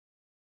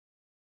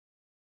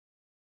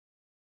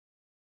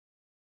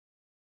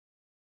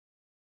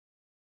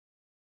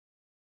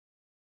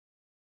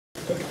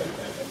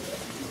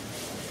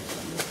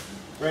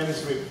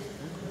Friends, we've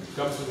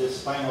come to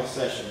this final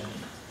session.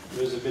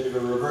 There's a bit of a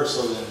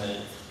reversal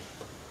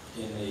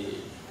in the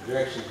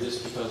direction of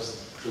this,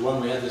 because the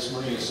one we had this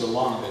morning is so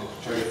long that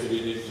trying to fit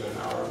it into an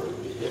hour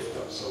would be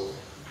difficult. So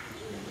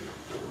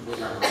we're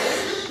going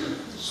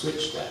to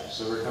switch that.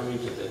 So we're coming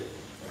to the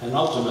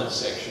penultimate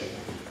section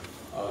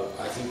of,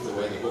 I think, the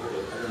way the book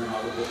was. I don't know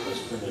how the book was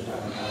printed. I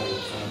don't know how it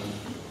was found.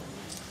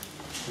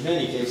 In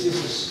any case, this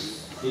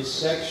is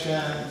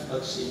section,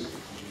 let's see,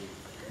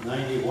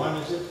 91,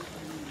 is it?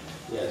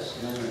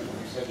 Yes, 91,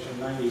 section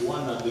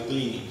 91 of the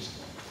Gleanings.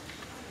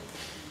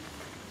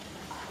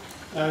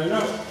 Now, you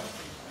know,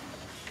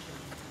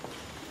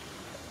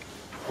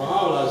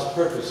 Baha'u'llah's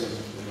purpose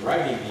in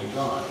writing the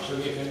Iman,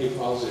 Shaykh Effendi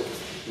calls it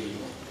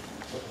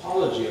the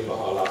apology of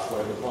Baha'u'llah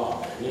for the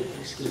Bab.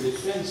 It's the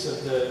defense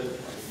of the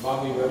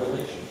Baha'i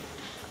revelation.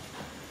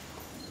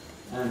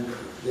 And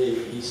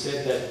he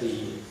said that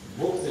the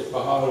book that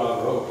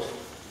Baha'u'llah wrote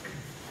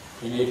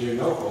in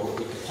Adrianople,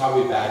 the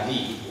Kitabi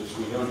Badi, which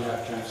we don't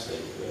have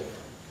translated yet,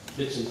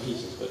 bits and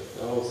pieces, but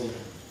the whole thing,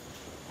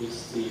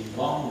 is the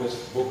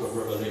longest book of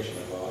revelation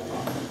of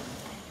Baha'u'llah.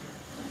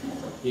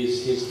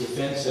 Is his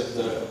defense of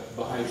the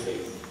Baha'i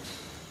faith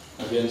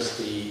against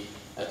the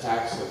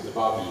attacks of the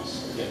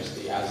Babis, against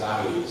the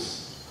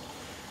Azalis'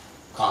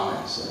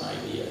 comments and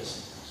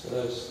ideas. So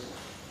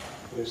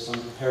there's some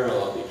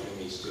parallel between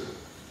these two.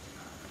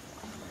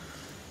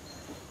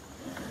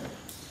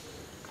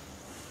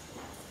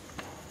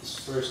 This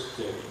first,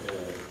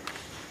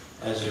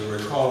 as you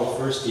recall,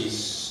 first he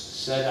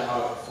set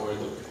out for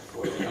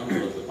the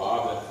uncle of the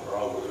Bab and for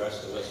all the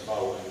rest of us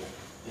following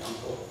the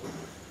uncle.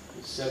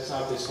 He sets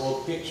out this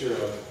whole picture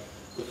of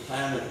the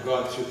plan of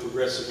God through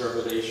progressive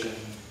revelation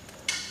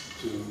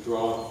to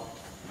draw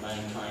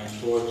mankind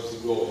towards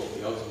the goal,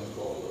 the ultimate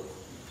goal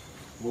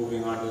of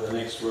moving on to the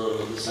next world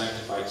of the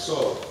sanctified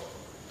soul.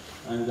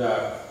 And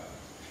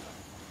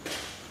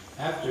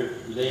after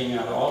laying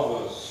out all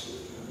those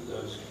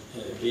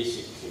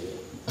basic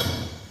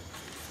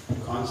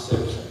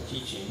concepts and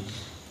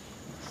teachings,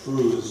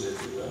 truths,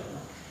 if you will,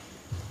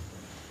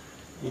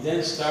 he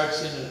then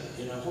starts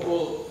in a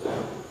whole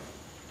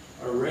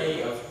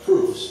array of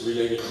proofs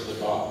related to the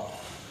Bab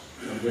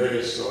from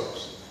various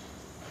sources.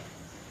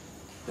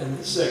 And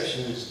this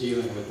section is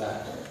dealing with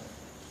that.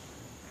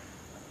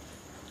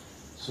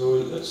 So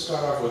let's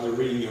start off with a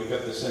reading. You'll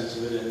get the sense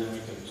of it, and then we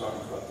can talk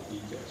about the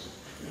details.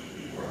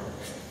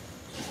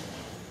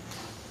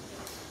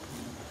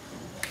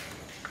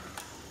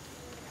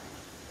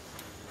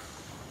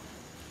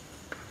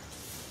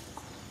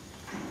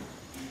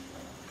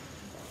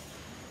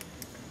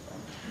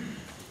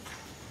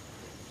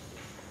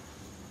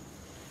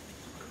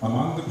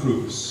 Among the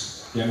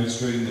proofs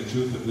demonstrating the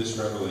truth of this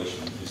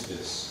revelation is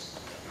this: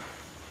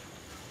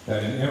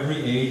 that in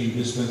every age and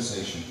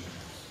dispensation,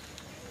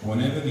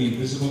 whenever the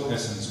invisible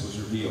essence was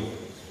revealed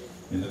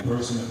in the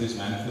person of his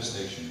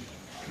manifestation,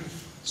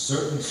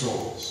 certain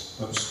souls,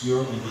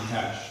 obscure and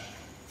detached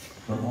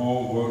from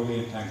all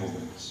worldly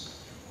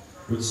entanglements,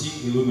 would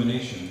seek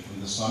illumination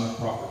from the sun of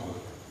prophethood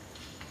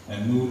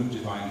and moon of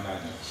divine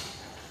guidance,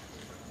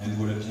 and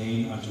would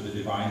attain unto the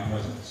divine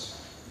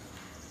presence.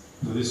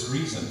 For this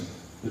reason,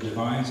 the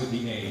divines of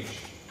the age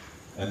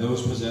and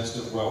those possessed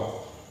of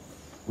wealth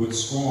would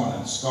scorn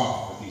and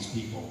scoff at these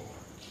people,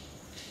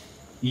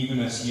 even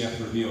as he hath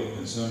revealed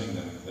concerning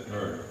them that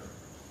heard.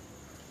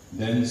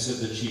 Then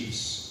said the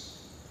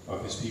chiefs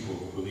of his people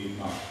who believed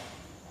not,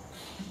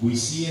 We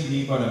see in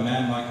thee but a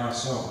man like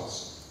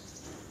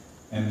ourselves,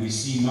 and we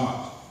see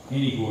not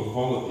any who have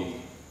followed thee,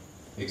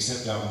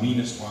 except our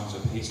meanest ones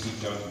of hasty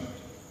judgment,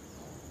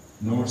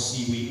 nor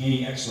see we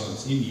any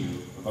excellence in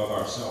you above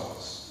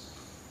ourselves.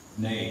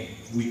 Nay,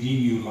 we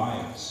deem you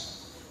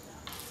liars.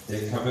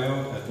 They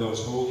cavilled at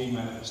those holy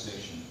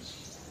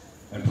manifestations,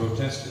 and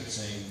protested,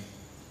 saying,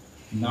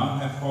 None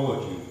have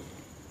followed you,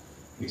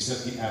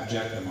 except the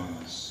abject among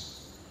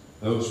us,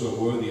 those who are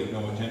worthy of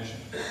no attention.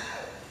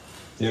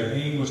 Their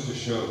aim was to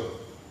show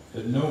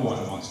that no one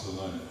amongst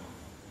the learned,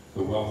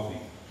 the wealthy,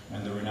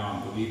 and the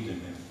renowned believed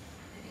in him.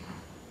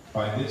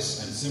 By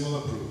this and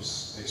similar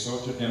proofs they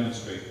sought to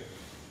demonstrate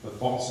the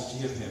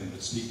falsity of him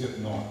that speaketh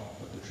naught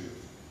but the truth.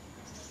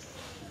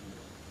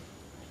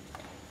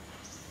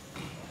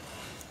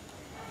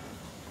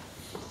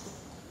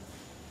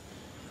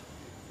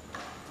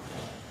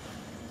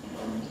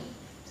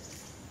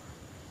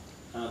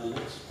 The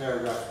next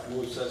paragraph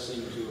moves us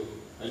into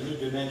a new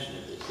dimension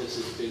of this. This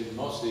has been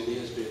mostly the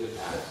history of the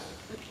past.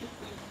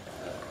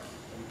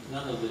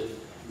 None of the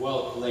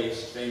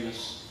well-placed,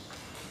 famous,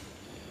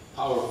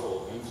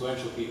 powerful,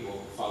 influential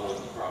people followed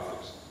the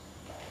prophets.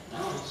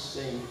 Now it's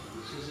saying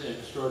this is an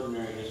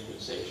extraordinary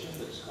dispensation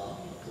that's come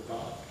of the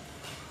God.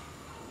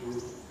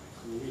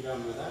 Can you read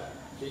on with that,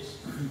 please?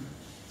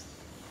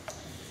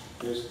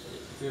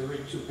 If you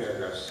read two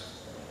paragraphs.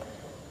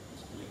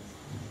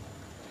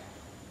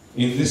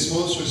 In this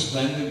most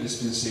resplendent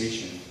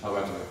dispensation,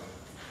 however,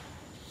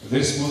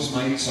 this most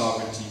mighty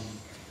sovereignty,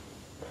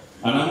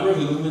 a number of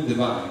illumined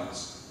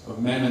divines, of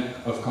men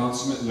of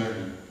consummate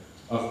learning,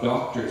 of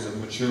doctors of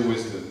mature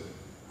wisdom,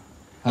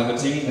 have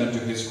attained unto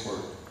his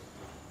court,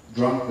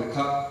 drunk the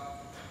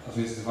cup of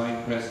his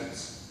divine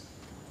presence,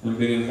 and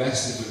been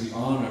invested with the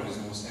honor of his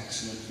most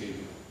excellent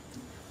favor.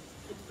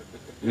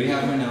 They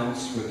have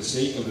renounced, for the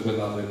sake of the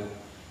beloved,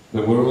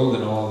 the world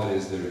and all that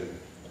is therein.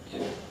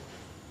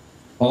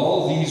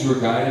 All these were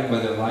guided by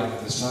the light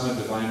of the Son of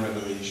divine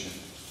revelation,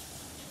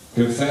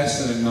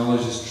 confessed and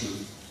acknowledged as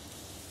truth.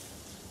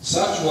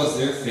 Such was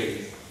their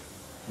faith,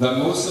 that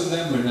most of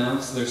them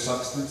renounced their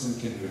substance and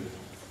kindred,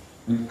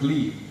 and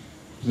cleaved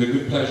to the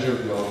good pleasure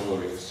of the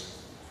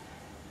All-Glorious.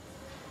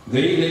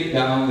 They laid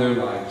down their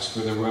lives for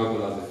their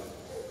well-beloved,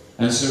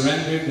 and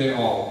surrendered their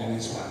all in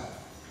his path.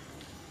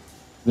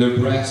 Their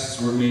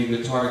breasts were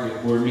made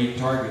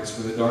targets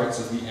for the darts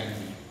of the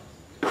enemy,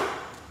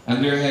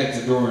 and their heads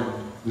adorned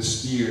the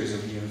spears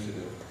of the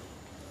infidel.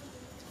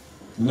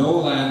 No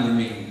land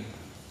remained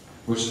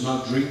which did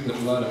not drink the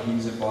blood of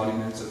these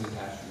embodiments of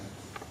attachment,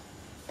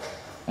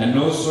 and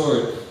no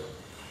sword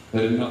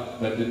that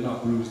did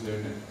not bruise their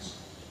necks.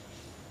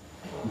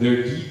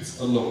 Their deeds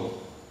alone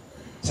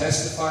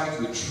testify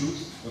to the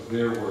truth of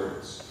their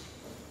words.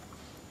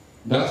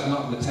 Doth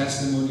not the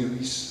testimony of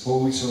these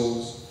holy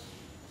souls,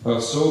 who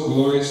have so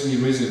gloriously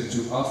risen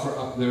to offer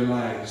up their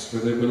lives for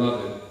their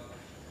beloved,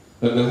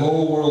 that the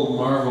whole world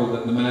marveled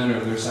at the manner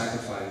of their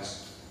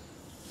sacrifice,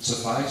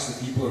 suffice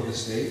the people of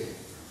this day?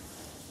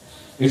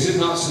 Is it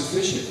not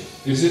sufficient?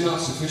 Is it not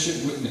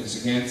sufficient witness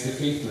against the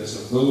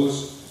faithlessness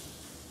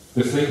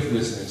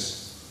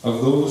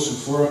of those who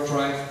for a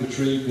trifle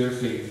betrayed their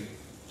faith,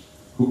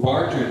 who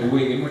bartered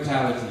away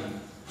immortality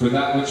for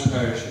that which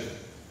perisheth,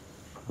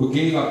 who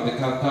gave up the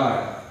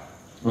Kautai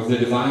of the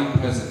divine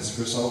presence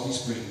for salty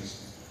springs,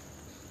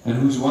 and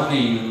whose one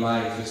aim in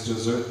life is to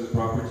assert the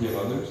property of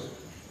others?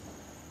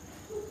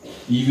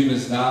 Even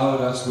as thou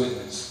dost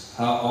witness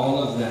how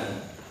all of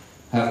them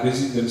have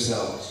busied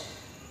themselves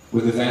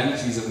with the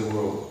vanities of the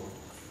world,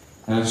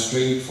 and have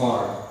strayed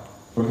far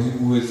from him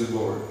who is the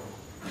Lord,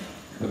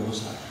 the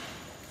Most High.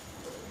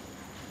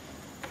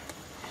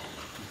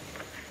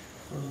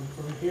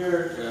 From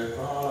here,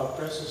 Paul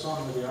presses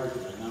on with the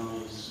argument. Now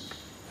he's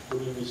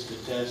putting this to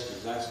test.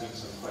 He's asking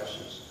some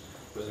questions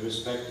with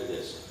respect to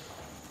this.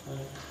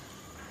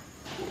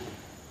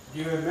 Do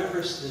you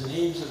remember the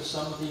names of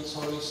some of these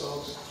holy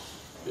souls?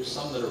 There's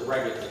some that are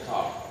right at the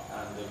top,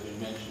 and they've been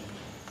mentioned.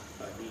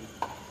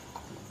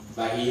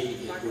 Baha'i,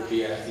 it would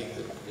be, I think,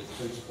 the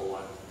principal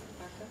one.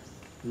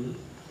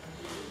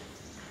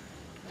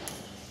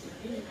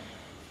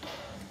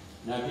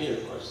 Nabi,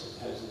 of course,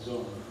 has his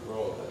own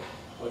role,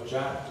 but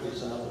Hojat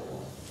is another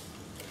one.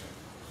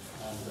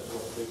 And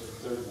there's a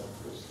third one.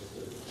 Who's the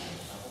third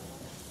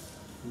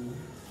one?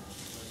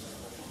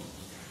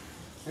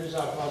 Here's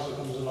how Apostle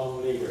comes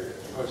along later.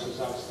 Of course, it's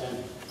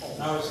outstanding.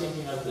 Now I was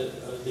thinking of the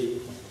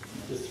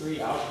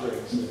three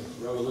outbreaks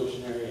of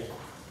revolutionary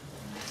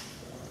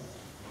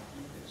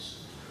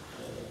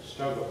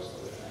struggles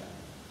that we had.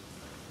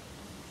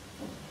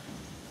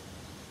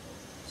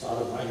 It's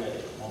out of my head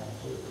at the moment,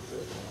 too, the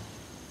third one.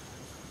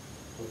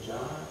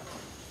 Hojat,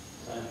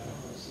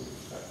 let's see.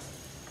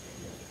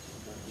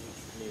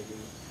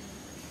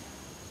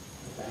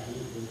 Baha'i,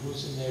 and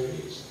who's in there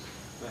is?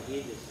 Baha'i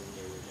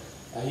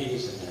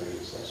is in there,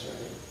 that's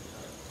right.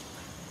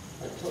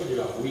 I told you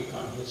I'm weak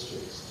on history,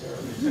 it's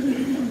terrible.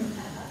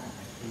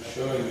 I'm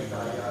showing you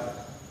my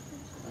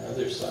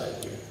other side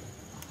here.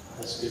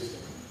 That's good.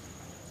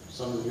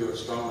 Some of you are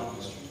strong on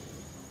history.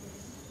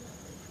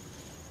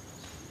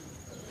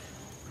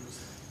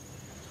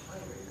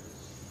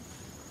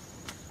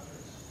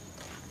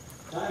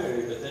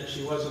 Tired, but then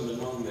she wasn't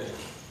among the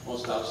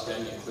most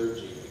outstanding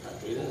clergy in the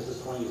country. That's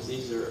the point, is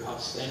these are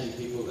outstanding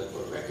people that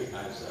were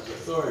recognized as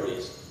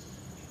authorities,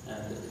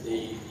 and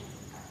they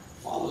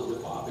followed the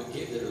Bob and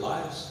gave their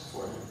lives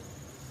for him.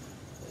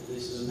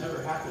 This has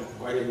never happened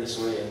quite in this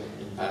way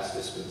in past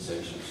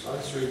dispensations. So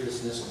let's read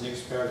this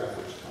next paragraph,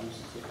 which comes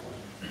to the point.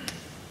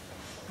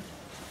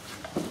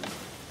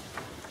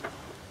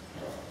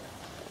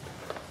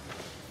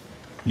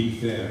 Be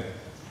fair.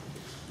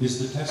 Is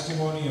the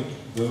testimony of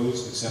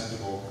those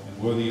acceptable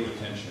and worthy of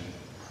attention,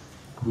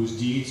 whose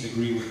deeds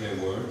agree with their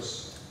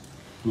words,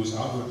 whose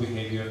outward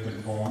behavior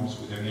conforms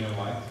with their inner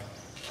life?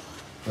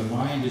 The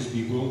mind is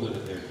bewildered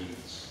at their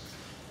deeds,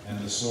 and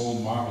the soul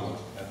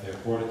marveleth at their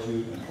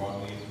fortitude and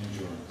bodily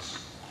endurance.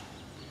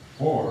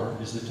 Or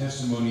is the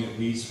testimony of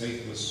these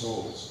faithless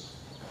souls,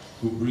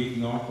 who breathe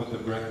not but the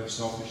breath of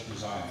selfish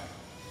desire,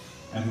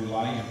 and who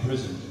lie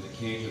imprisoned in the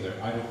cage of their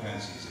idle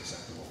fancies,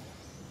 acceptable?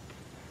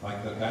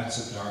 Like the bats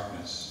of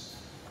darkness,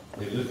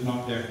 they lift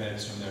not their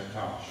heads from their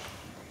couch,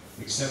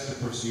 except to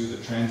pursue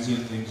the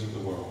transient things of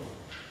the world,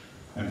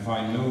 and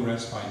find no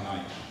rest by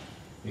night,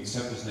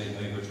 except as they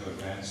labor to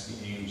advance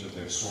the aims of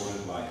their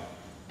sordid life.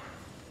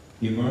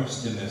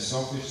 Immersed in their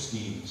selfish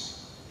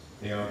schemes,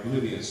 they are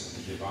oblivious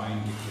of the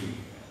divine decree.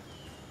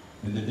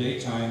 In the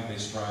daytime they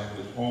strive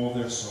with all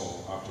their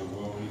soul after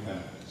worldly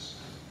benefits,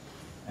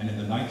 and in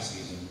the night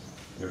season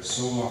their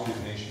sole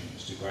occupation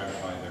is to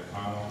gratify their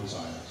carnal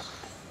desires.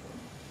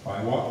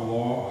 By what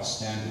law or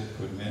standard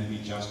could men be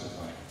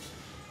justified,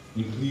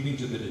 in cleaving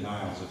to the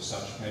denials of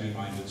such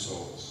petty-minded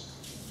souls,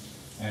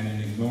 and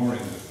in ignoring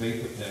the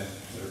faith of them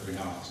that are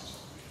renounced,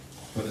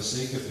 for the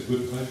sake of the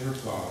good pleasure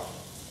of God,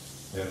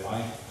 their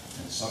life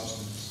and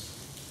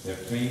substance, their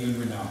fame and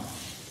renown,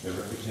 their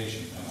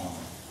reputation and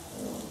honor.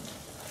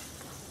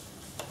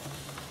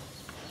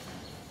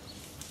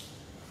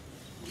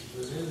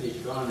 Within the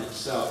Quran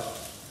itself,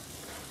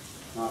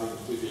 not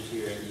included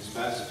here in these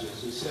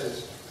passages, he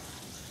says,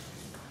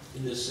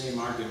 in the same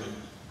argument,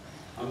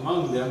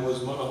 among them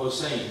was Mullah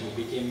Hussein,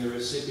 who became the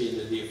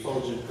recipient of the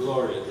effulgent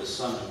glory of the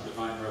Son of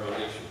Divine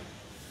Revelation.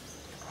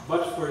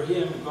 But for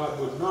him, God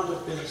would not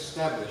have been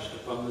established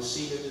upon the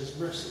seat of his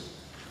mercy,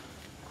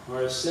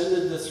 nor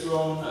ascended the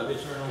throne of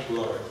eternal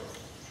glory.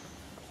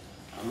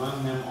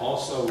 Among them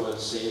also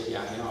was Sayyid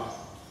Yahya,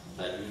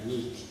 that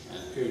unique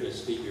and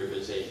peerless figure of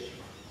his age.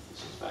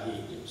 This is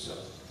Baha'i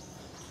himself.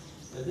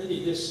 And then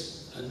he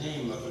lists a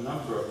name of a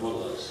number of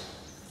mullahs.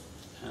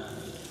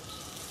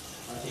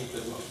 I think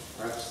that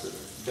perhaps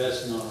the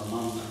best known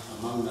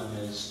among them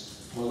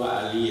is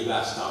Mullah Ali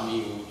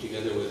Bastami, who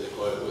together with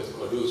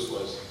Qudus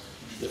was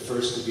the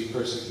first to be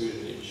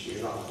persecuted in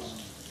Shiraz,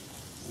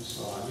 and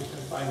so on. You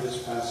can find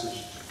this passage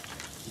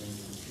in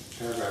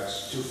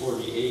paragraphs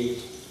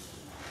 248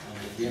 and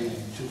again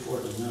in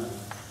 249.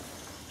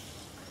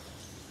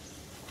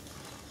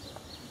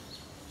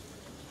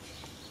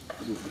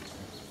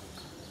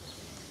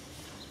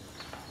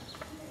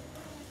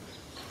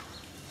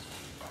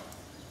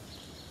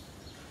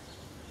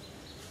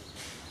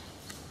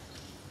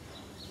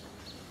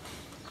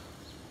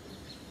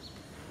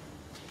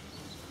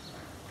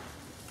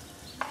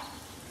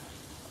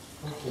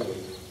 Okay,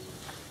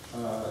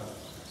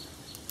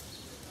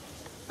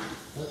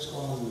 let's go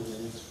on with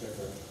the next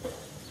paragraph.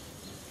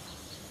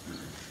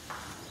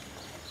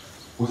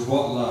 With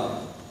what love,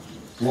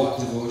 what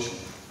devotion,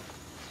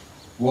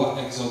 what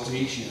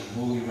exaltation and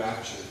holy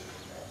rapture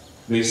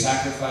they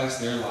sacrifice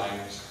their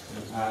lives in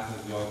the path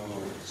of your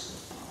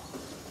glories.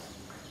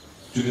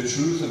 To the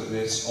truth of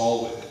this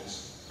all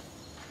witness.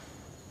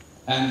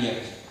 And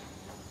yet,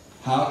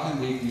 how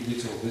can they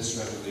belittle this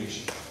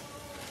revelation?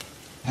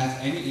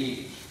 Hath any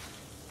age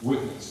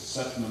witnessed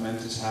such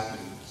momentous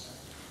happenings?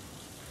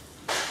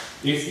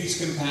 If these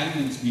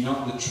companions be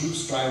not the true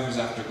strivers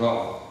after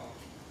God,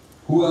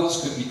 who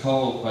else could be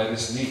called by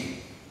this name?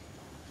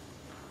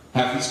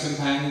 Have these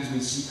companions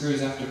been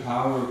seekers after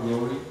power or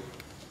glory?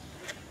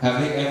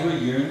 Have they ever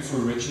yearned for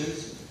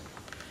riches?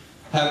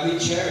 Have they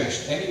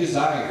cherished any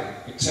desire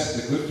except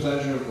the good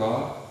pleasure of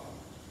God?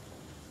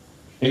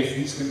 If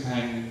these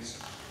companions,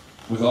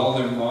 with all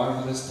their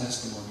marvelous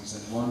testimonies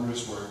and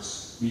wondrous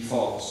works, be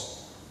false,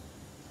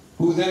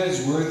 who then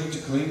is worthy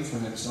to claim for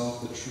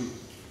himself the truth?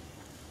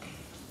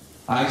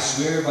 I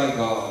swear by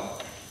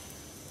God,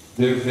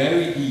 their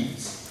very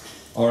deeds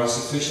are a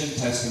sufficient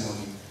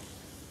testimony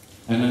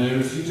and an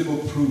irrefutable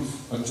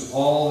proof unto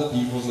all the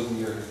peoples of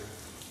the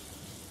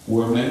earth, who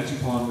are meant to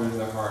ponder in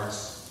their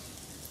hearts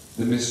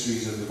the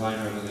mysteries of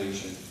divine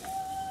revelation.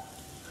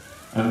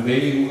 And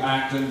they who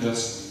act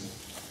unjustly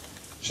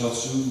shall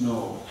soon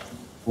know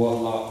what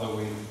lot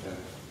awaited them.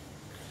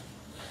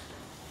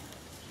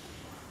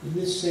 In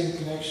this same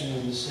connection,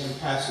 in the same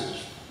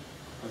passage,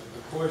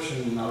 a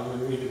portion, I'm going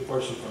to read a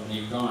portion from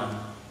the Quran,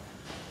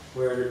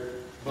 where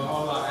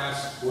Baha'u'llah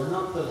asks, were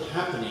not the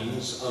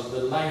happenings of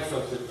the life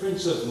of the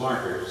Prince of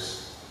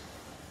Martyrs,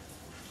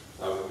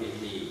 that would be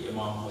the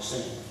Imam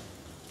Hussein,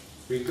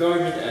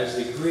 regarded as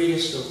the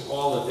greatest of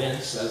all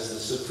events, as the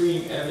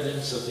supreme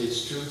evidence of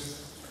his truth?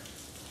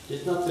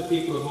 Did not the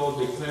people of old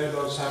declare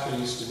those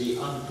happenings to be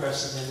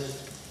unprecedented?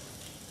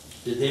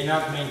 Did they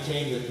not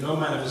maintain that no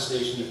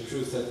manifestation of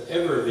truth had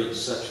ever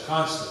evinced such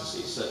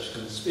constancy, such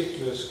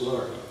conspicuous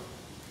glory?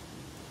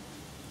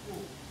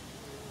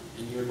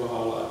 And here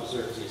Baha'u'llah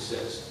observes, he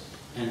says,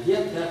 and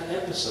yet that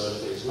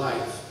episode of his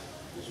life,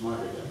 his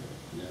martyrdom,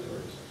 in other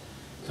words,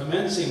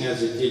 commencing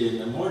as it did in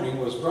the morning,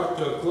 was brought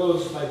to a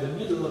close by the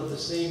middle of the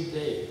same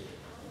day.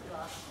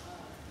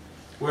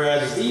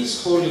 Whereas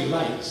these holy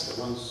lights,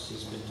 the ones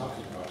he's been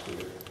talking about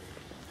here,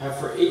 have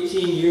for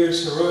 18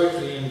 years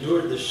heroically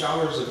endured the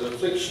showers of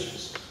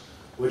afflictions,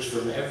 which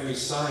from every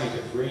side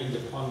have rained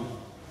upon them.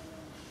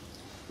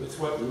 With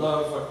what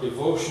love, what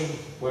devotion,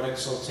 what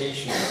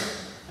exaltation,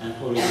 and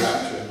holy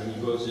rapture. And then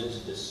he goes into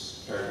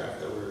this paragraph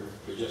that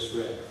we just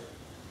read.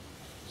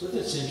 So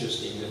that's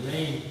interesting. The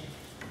main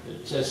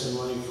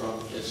testimony from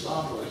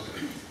Islam was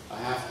a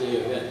half-day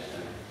event.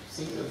 And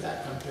think of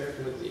that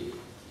compared with the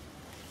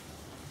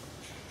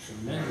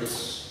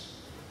tremendous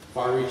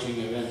far-reaching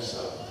events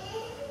of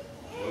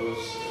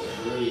those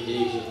early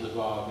days of the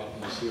Bab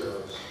and his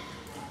heroes.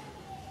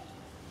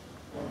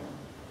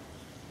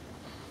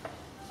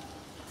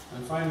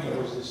 And finally,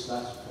 there's this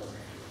last part.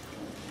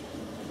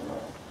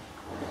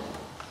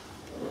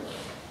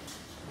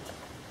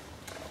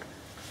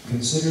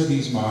 Consider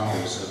these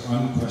martyrs of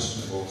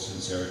unquestionable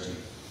sincerity,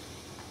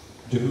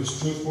 to whose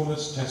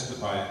truthfulness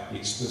testify the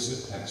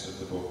explicit text of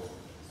the book,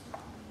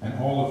 and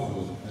all of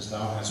whom, as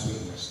thou hast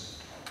witnessed,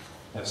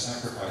 have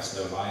sacrificed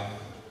their life,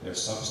 their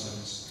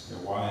substance, their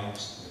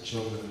wives, their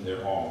children,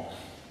 their all,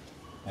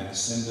 and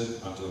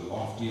ascended unto the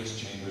loftiest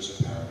chambers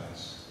of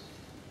paradise.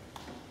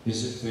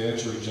 Is it fair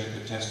to reject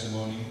the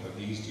testimony of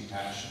these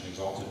detached and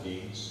exalted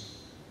beings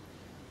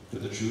to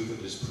the truth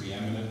of this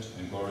preeminent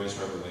and glorious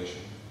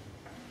revelation,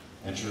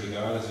 and to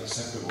regard as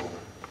acceptable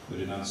the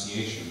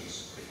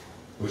denunciations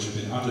which have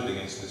been uttered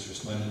against this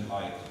resplendent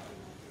light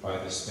by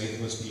this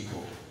faithless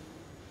people,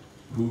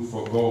 who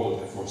for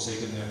gold have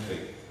forsaken their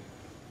faith,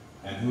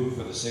 and who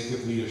for the sake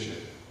of leadership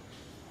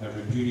have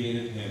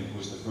repudiated him who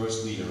is the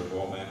first leader of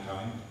all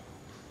mankind?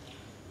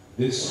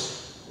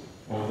 This,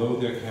 although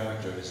their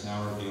character is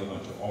now revealed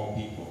unto all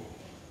people,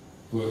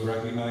 who have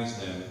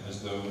recognized them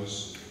as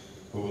those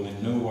who will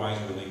in no wise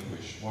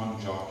relinquish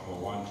one jot or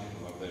one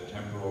tittle of their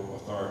temporal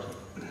authority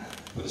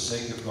for the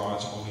sake of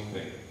God's holy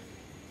faith,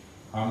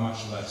 how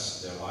much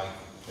less their life,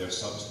 their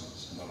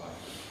substance, and the like.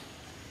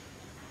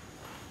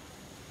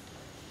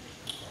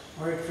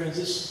 All right, friends,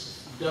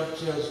 this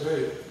dovetails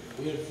very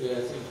beautifully,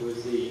 I think,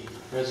 with the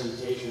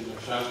presentation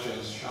of Shastra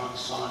and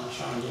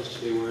Sean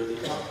yesterday, where they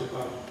talked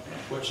about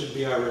what should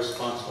be our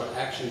response, what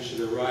action should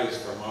arise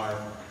from our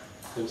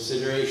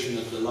consideration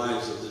of the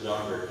lives of the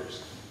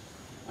Dunbars.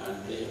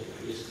 And they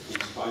have listed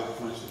these 5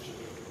 points, which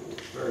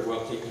are very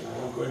well taken. I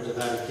won't go into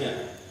that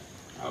again.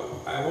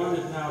 I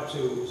wanted now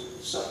to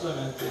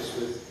supplement this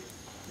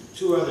with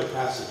 2 other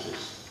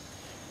passages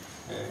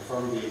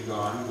from the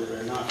Iran that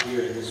are not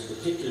here in this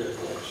particular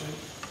collection,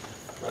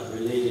 but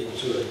related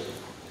to it.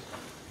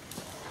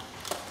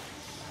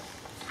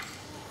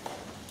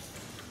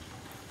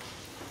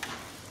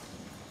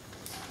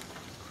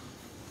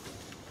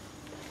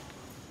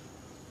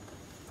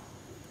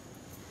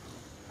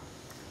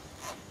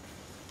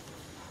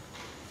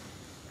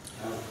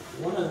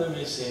 One of them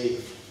is a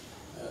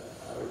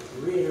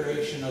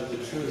reiteration of the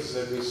truths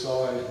that we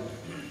saw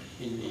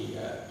in the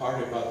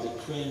part about the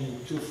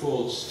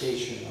twofold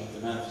station of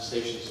the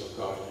manifestations of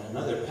God. And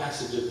another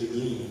passage of the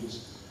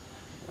Gleanings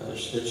that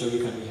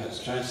Chavikandi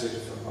has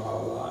translated from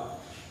Baha'u'llah.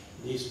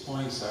 These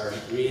points are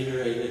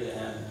reiterated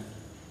and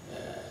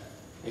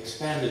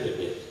expanded a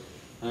bit.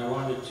 I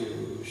wanted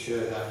to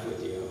share that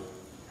with you.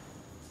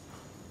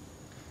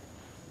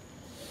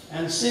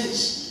 And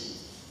since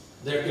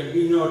there can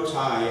be no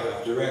tie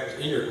of direct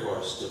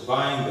intercourse to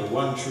bind the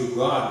one true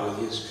God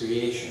with his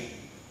creation,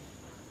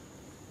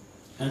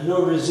 and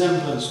no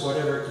resemblance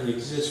whatever can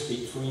exist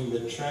between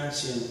the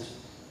transient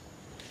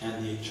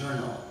and the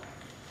eternal,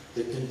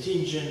 the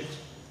contingent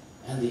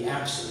and the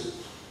absolute,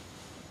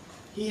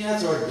 he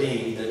hath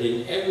ordained that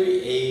in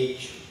every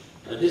age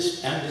and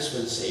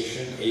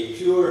dispensation a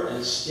pure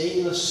and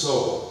stainless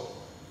soul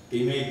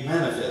be made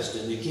manifest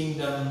in the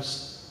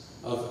kingdoms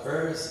of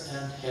earth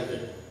and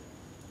heaven.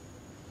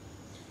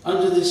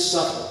 Unto this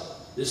subtle,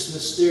 this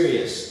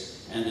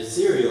mysterious and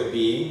ethereal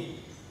being,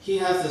 he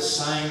hath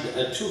assigned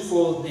a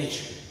twofold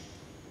nature,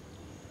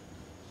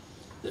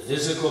 the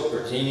physical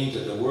pertaining to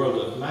the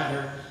world of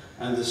matter,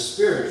 and the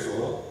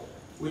spiritual,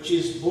 which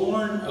is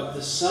born of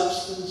the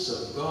substance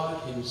of God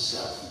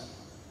himself.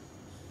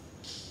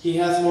 He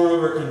hath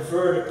moreover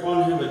conferred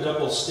upon him a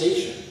double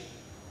station.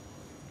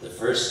 The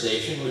first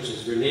station, which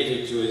is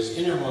related to his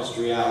innermost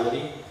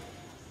reality,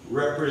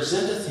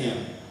 representeth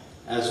him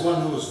as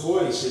one whose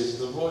voice is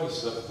the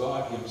voice of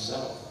God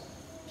himself.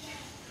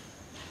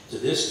 To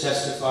this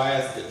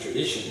testifieth the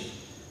tradition,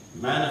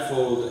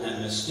 manifold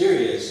and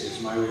mysterious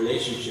is my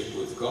relationship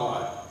with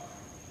God.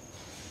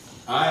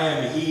 I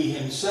am he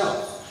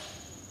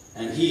himself,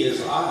 and he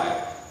is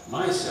I,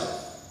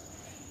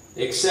 myself,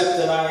 except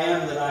that I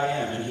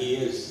am, and he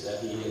is that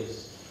he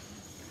is.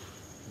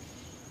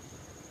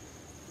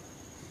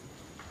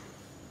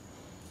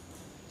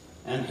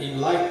 And in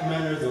like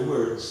manner the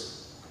words,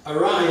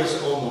 Arise,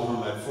 O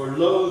Muhammad, for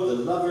lo,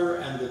 the lover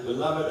and the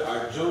beloved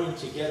are joined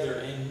together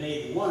and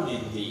made one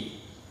in thee.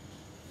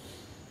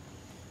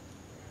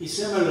 He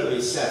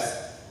similarly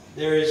saith,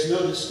 There is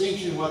no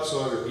distinction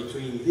whatsoever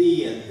between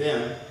thee and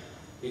them,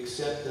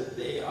 except that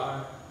they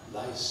are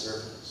thy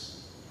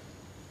servants.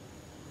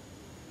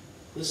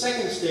 The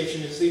second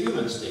station is the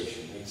human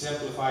station,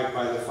 exemplified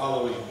by the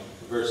following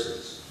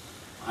verses.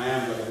 I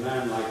am but a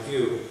man like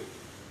you.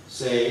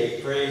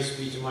 Say, Praise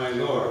be to my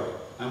Lord.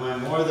 Am I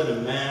more than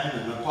a man,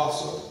 an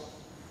apostle?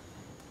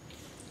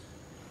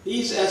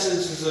 These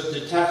essences of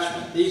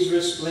detachment, these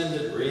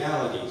resplendent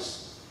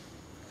realities,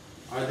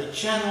 are the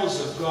channels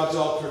of God's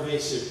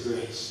all-pervasive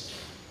grace,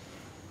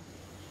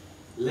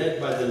 led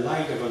by the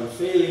light of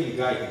unfailing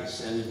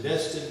guidance and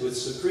invested with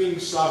supreme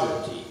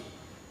sovereignty.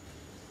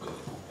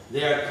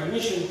 They are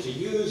commissioned to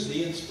use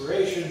the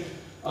inspiration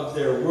of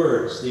their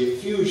words, the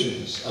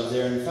effusions of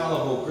their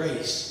infallible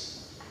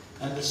grace,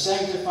 and the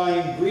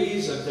sanctifying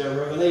breeze of their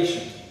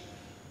revelation,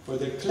 for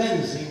the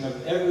cleansing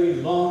of every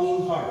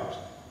longing heart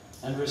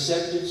and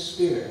receptive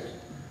spirit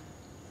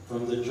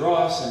from the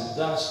dross and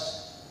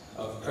dust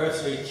of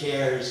earthly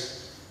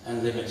cares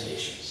and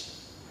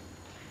limitations.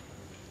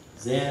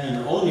 Then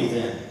and only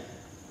then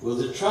will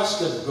the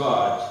trust of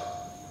God,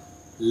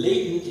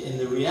 latent in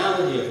the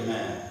reality of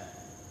man,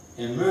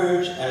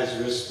 emerge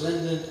as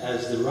resplendent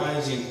as the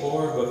rising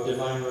orb of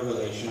divine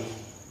revelation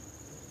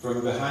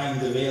from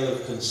behind the veil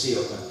of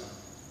concealment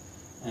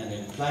and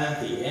implant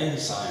the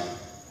ensign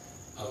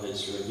of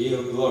its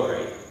revealed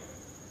glory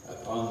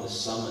upon the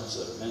summits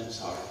of men's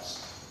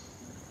hearts.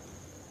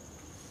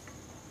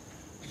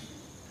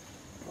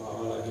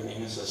 Well,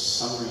 giving us a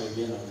summary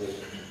again of the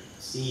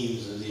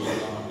themes of the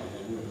Islam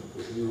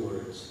with new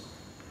words.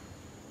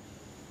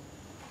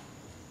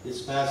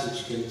 This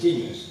passage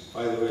continues.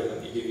 By the way,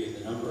 let me give you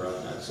the number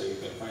on that so you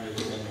can find it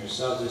again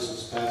yourself. This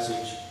is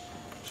passage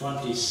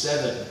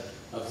 27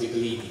 of the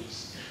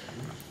Gleanings.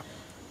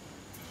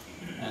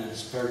 And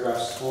it's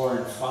paragraphs 4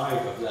 and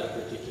 5 of that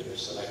particular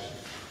selection.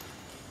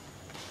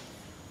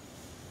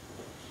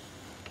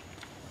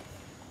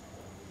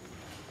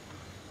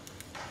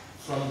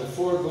 From the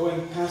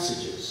foregoing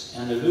passages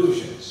and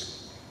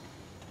allusions,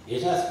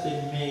 it hath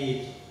been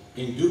made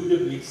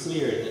indubitably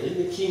clear that in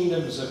the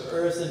kingdoms of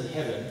earth and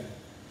heaven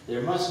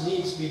there must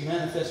needs be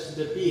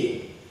manifested a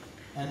being,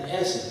 an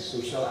essence,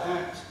 who shall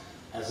act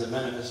as a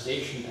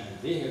manifestation and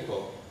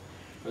vehicle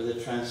for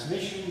the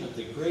transmission of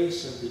the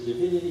grace of the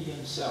divinity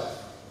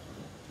itself,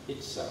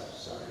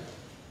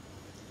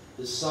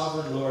 the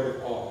sovereign Lord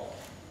of all.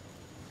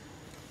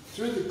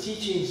 Through the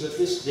teachings of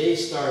this day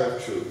star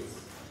of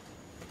truth,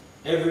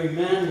 every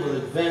man will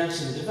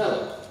advance and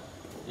develop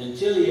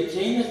until he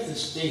attaineth the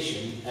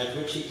station at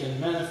which he can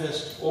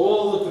manifest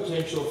all the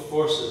potential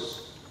forces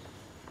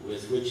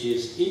with which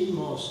his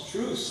inmost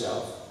true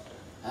self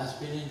has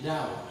been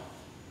endowed.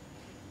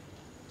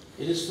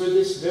 It is for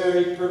this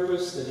very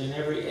purpose that in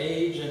every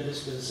age and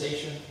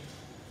dispensation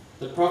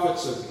the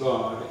prophets of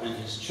God and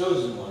his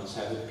chosen ones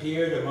have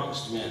appeared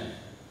amongst men,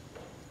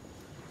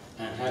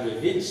 and have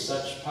evinced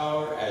such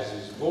power as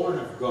is born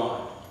of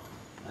God,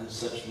 and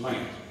such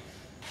might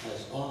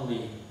as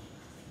only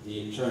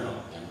the eternal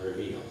can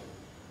reveal.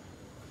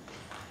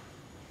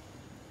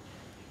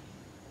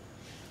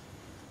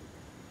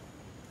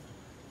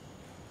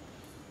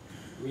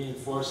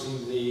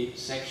 Reinforcing the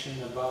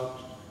section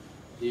about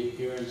the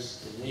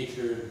appearance, the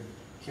nature, and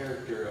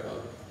character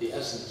of the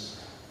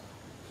essence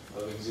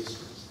of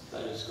existence,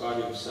 that is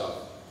God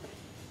himself.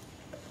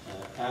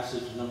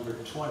 Passage number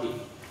 20,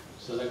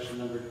 selection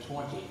number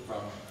 20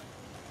 from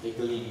the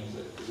Gleanings.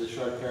 It's a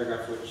short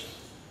paragraph which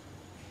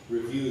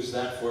reviews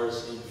that for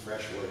us in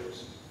fresh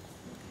words.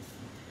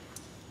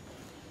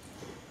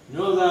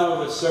 Know thou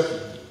of a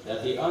certainty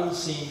that the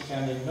unseen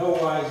can in no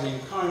wise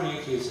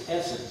incarnate his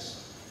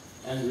essence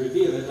and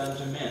reveal it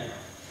unto men.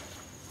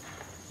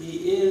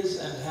 He is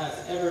and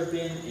hath ever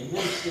been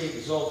immensely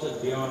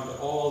exalted beyond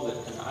all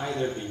that can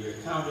either be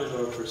recounted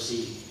or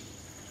perceived.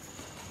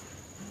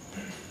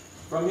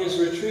 From his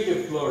retreat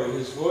of glory,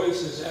 his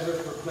voice is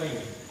ever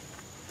proclaiming,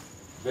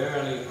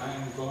 Verily, I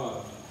am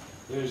God.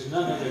 There is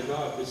none other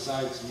God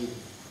besides me,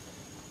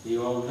 the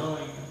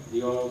all-knowing,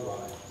 the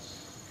all-wise.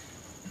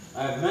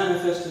 I have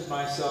manifested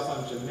myself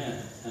unto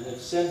men, and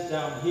have sent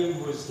down him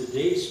who is the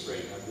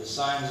dayspring of the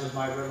signs of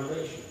my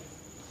revelation.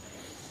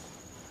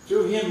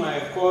 Through him I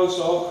have caused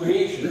all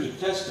creation to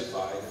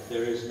testify that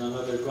there is none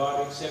other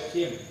God except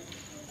him,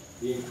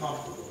 the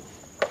incomparable,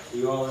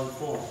 the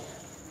all-informed,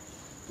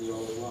 the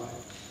all-wise.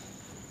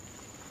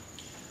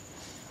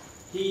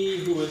 He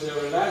who is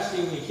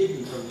everlastingly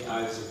hidden from the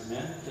eyes of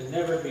men can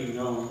never be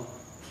known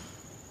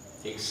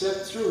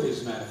except through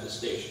his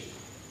manifestation.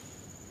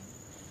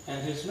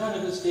 And his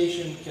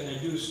manifestation can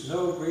induce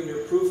no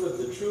greater proof of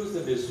the truth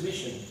of his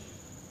mission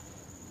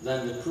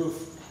than the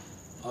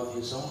proof of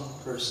his own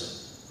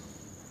person.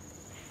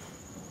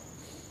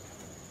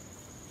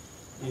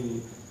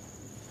 In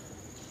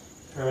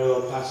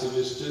parallel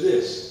passages to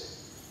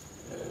this,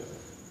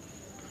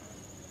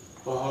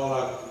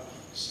 Baha'u'llah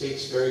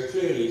states very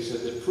clearly, he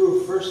said the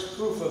first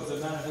proof of the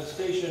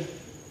manifestation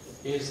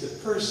is the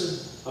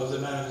person of the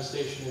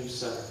manifestation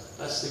himself.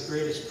 That's the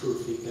greatest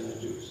proof he can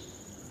induce.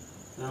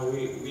 Now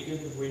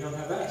we don't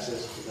have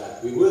access to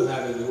that. We will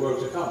have in the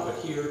world to come, but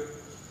here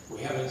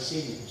we haven't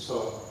seen him.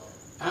 So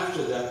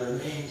after that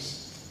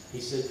remains,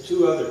 he said,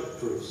 two other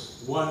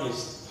proofs. One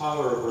is the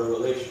power of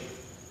revelation.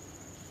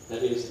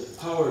 That is the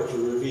power to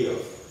reveal.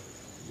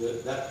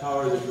 That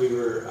power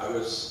that I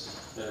was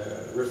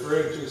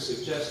referring to,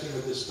 suggesting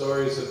with the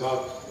stories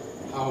about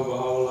how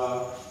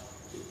Baha'u'llah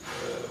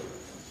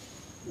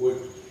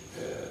would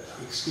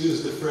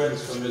excuse the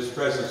friends from his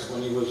presence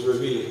when he was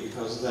revealing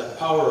because of that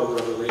power of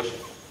revelation.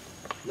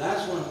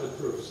 That's one of the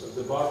proofs.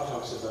 The Bab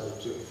talks about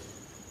it too.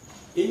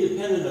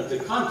 Independent of the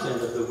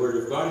content of the Word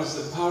of God is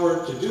the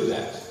power to do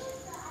that.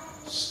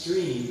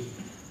 Stream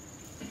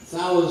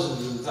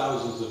thousands and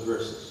thousands of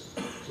verses.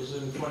 So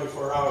in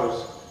 24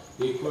 hours,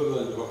 the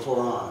equivalent of a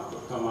Quran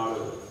will come out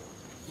of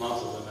the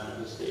mouth of the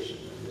manifestation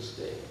in this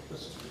day.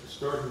 That's an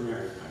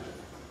extraordinary kind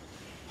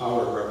of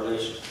power of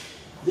revelation.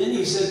 Then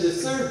he said the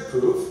third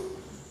proof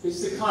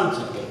is the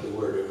content of the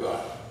Word of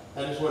God.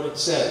 That is what it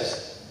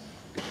says.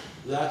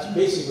 That's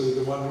basically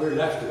the one we're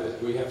left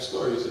with. We have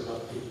stories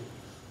about people.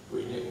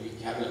 We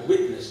haven't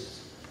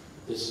witnessed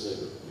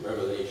this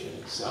revelation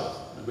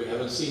itself, and we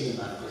haven't seen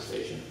the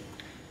manifestation.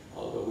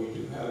 Although we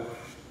do have,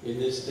 in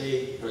this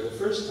day, for the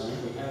first time,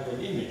 we have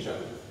an image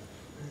of it.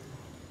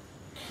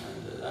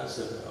 And that's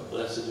a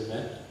blessed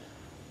event.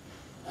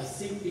 I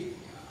think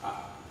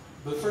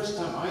the first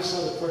time I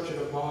saw the portrait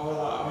of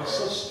Baha'u'llah, I was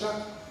so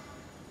struck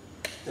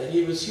that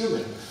he was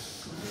human.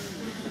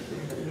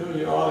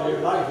 You know, all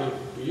your life,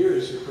 for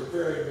years, you're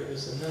preparing for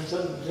this, and then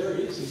suddenly there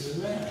he is, he's a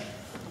man,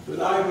 with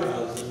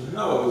eyebrows and a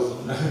nose,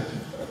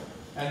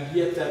 and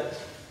yet that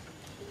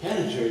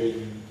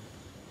penetrating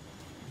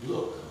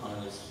look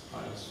on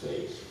his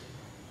face.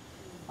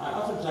 I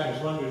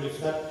oftentimes wondered if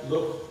that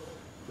look,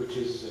 which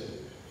is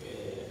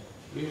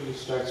usually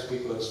strikes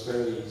people as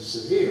fairly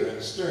severe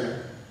and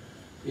stern,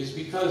 is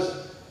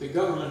because the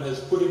government has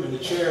put him in a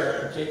chair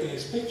and taken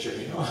his picture,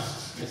 you know.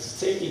 It's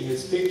taking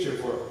his picture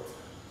for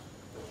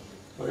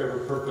whatever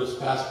purpose,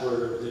 passport,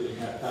 or they didn't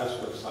have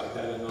passports like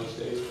that in those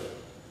days,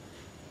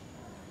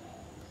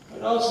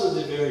 but also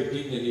the very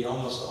dignity.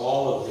 Almost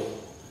all of the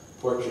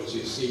portraits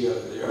you see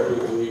of the early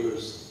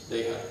believers,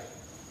 they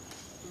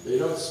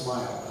don't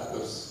smile. That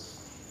was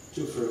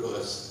too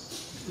frivolous.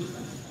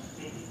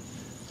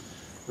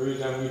 Every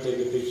time we take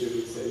a picture,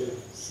 we say,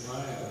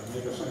 smile or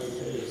make a funny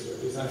face, or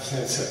do something.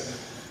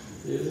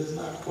 This is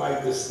not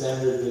quite the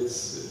standard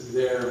that's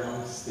there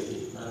amongst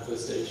the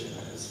manifestation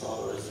and its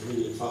followers,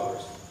 immediate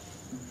followers.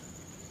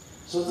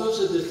 So those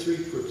are the three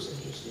groups,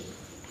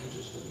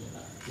 interestingly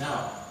enough.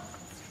 Now,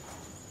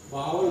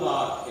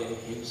 Baha'u'llah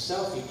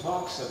himself, he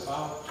talks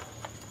about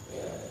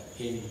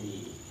in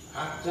the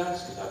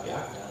Akdas, Kitab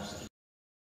Akdas,